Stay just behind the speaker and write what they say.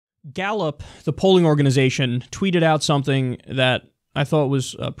Gallup, the polling organization, tweeted out something that I thought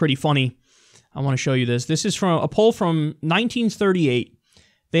was pretty funny. I want to show you this. This is from a poll from 1938.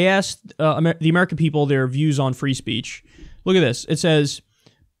 They asked the American people their views on free speech. Look at this. It says,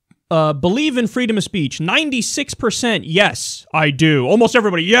 believe in freedom of speech. 96% yes, I do. Almost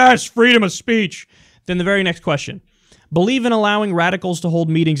everybody, yes, freedom of speech. Then the very next question. Believe in allowing radicals to hold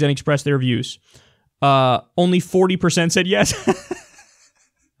meetings and express their views. Only 40% said yes.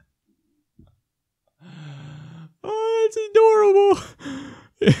 Oh, that's adorable.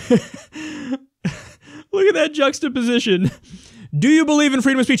 Look at that juxtaposition. Do you believe in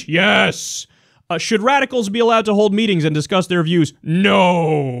freedom of speech? Yes. Should radicals be allowed to hold meetings and discuss their views?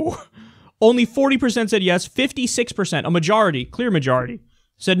 No. Only 40% said yes. 56%, a majority, clear majority,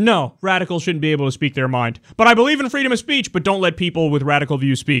 said no, radicals shouldn't be able to speak their mind. But I believe in freedom of speech, but don't let people with radical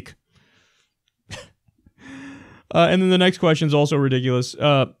views speak. And then the next question is also ridiculous.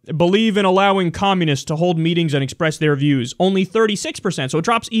 Believe in allowing communists to hold meetings and express their views. Only 36%, so it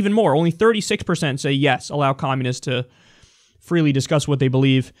drops even more. Only 36% say yes, allow communists to freely discuss what they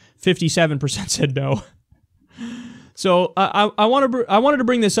believe. 57% said no. So I wanted to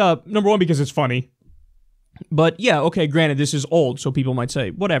bring this up, number one, because it's funny. But yeah, okay, granted, this is old, so people might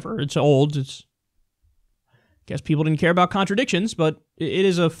say, whatever, it's old. I guess people didn't care about contradictions, but it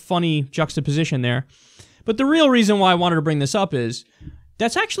is a funny juxtaposition there. But the real reason why I wanted to bring this up is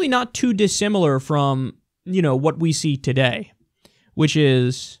that's actually not too dissimilar from, what we see today, which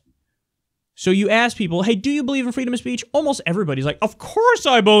is, so you ask people, hey, do you believe in freedom of speech? Almost everybody's like, of course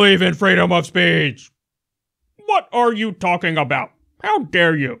I believe in freedom of speech. What are you talking about? How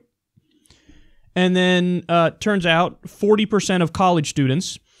dare you? And then turns out 40% of college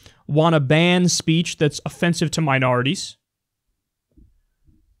students want to ban speech that's offensive to minorities.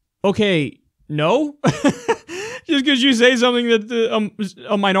 Okay, no? Just because you say something that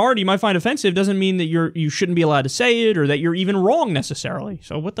a minority might find offensive doesn't mean that you shouldn't be allowed to say it or that you're even wrong necessarily.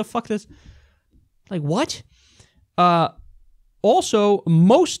 So what the fuck is... Like, what? Also,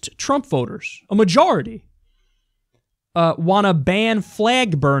 most Trump voters, a majority, want to ban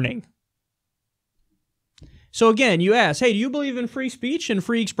flag burning. So again, you ask, hey, do you believe in free speech and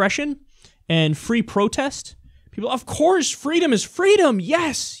free expression and free protest? People, of course, freedom is freedom.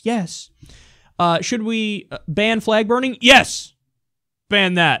 Yes, yes. Should we ban flag burning? Yes.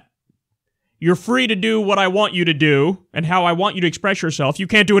 Ban that. You're free to do what I want you to do and how I want you to express yourself. You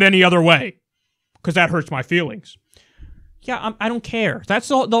can't do it any other way because that hurts my feelings. Yeah, I don't care.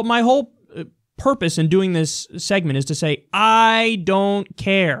 That's my whole purpose in doing this segment is to say, I don't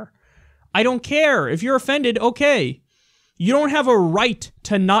care. I don't care. If you're offended, okay. You don't have a right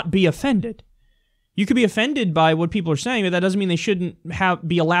to not be offended. You could be offended by what people are saying, but that doesn't mean they shouldn't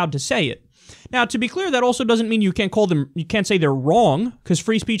be allowed to say it. Now, to be clear, that also doesn't mean you can't say they're wrong, because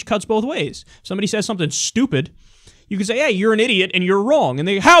free speech cuts both ways. If somebody says something stupid, you can say, hey, you're an idiot and you're wrong. And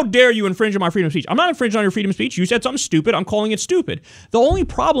how dare you infringe on my freedom of speech? I'm not infringing on your freedom of speech. You said something stupid. I'm calling it stupid. The only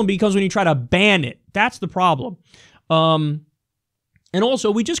problem becomes when you try to ban it. That's the problem. And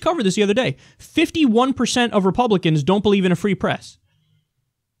also, we just covered this the other day. 51% of Republicans don't believe in a free press.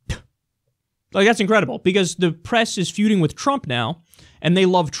 Like, that's incredible, because the press is feuding with Trump now, and they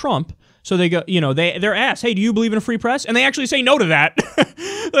love Trump. So they go, they're asked, hey, do you believe in a free press? And they actually say no to that.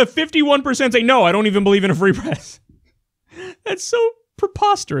 51% say, no, I don't even believe in a free press. That's so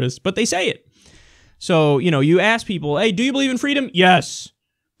preposterous, but they say it. So, you ask people, hey, do you believe in freedom? Yes,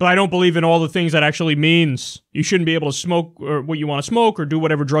 but I don't believe in all the things that actually means. You shouldn't be able to smoke or what you want to smoke or do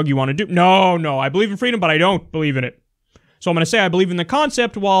whatever drug you want to do. No, I believe in freedom, but I don't believe in it. So I'm going to say I believe in the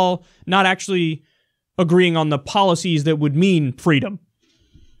concept while not actually agreeing on the policies that would mean freedom.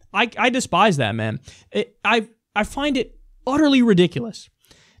 I despise that, man. I find it utterly ridiculous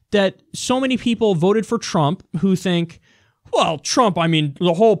that so many people voted for Trump who think, well, Trump,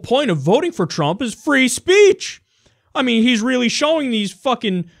 the whole point of voting for Trump is free speech. He's really showing these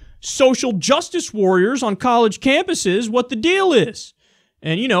fucking social justice warriors on college campuses what the deal is.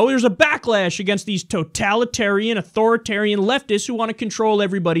 And, there's a backlash against these totalitarian, authoritarian leftists who want to control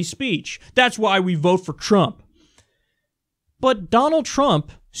everybody's speech. That's why we vote for Trump. But Donald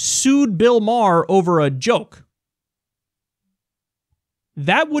Trump sued Bill Maher over a joke.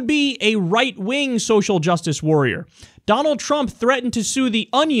 That would be a right-wing social justice warrior. Donald Trump threatened to sue The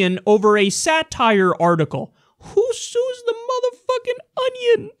Onion over a satire article. Who sues the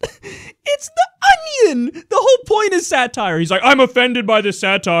motherfucking Onion? It's The Onion! The whole point is satire. He's like, I'm offended by this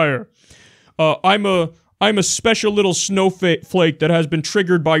satire. I'm a special little snowflake that has been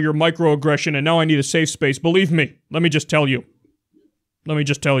triggered by your microaggression, and now I need a safe space. Believe me. Let me just tell you.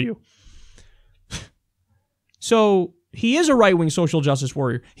 So, he is a right-wing social justice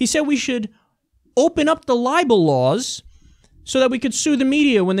warrior. He said we should open up the libel laws so that we could sue the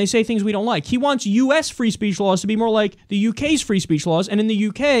media when they say things we don't like. He wants U.S. free speech laws to be more like the U.K.'s free speech laws, and in the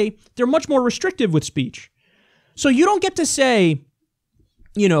U.K., they're much more restrictive with speech. So you don't get to say,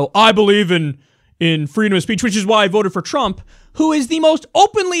 you know, I believe in freedom of speech, which is why I voted for Trump, who is the most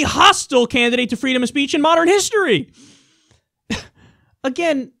openly hostile candidate to freedom of speech in modern history.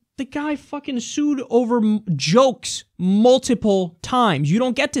 Again, the guy fucking sued over jokes multiple times. You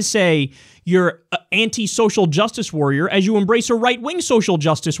don't get to say you're an anti-social justice warrior as you embrace a right-wing social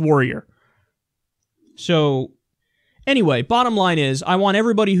justice warrior. So, anyway, bottom line is, I want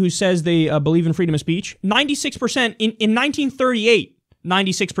everybody who says they believe in freedom of speech, 96%, in 1938,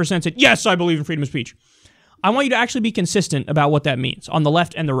 96% said, yes, I believe in freedom of speech. I want you to actually be consistent about what that means on the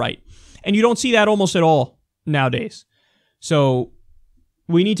left and the right. And you don't see that almost at all nowadays. So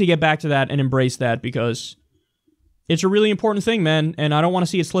we need to get back to that and embrace that because it's a really important thing, man, and I don't want to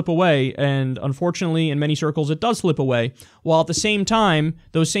see it slip away, and unfortunately, in many circles, it does slip away, while at the same time,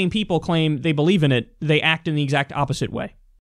 those same people claim they believe in it, they act in the exact opposite way.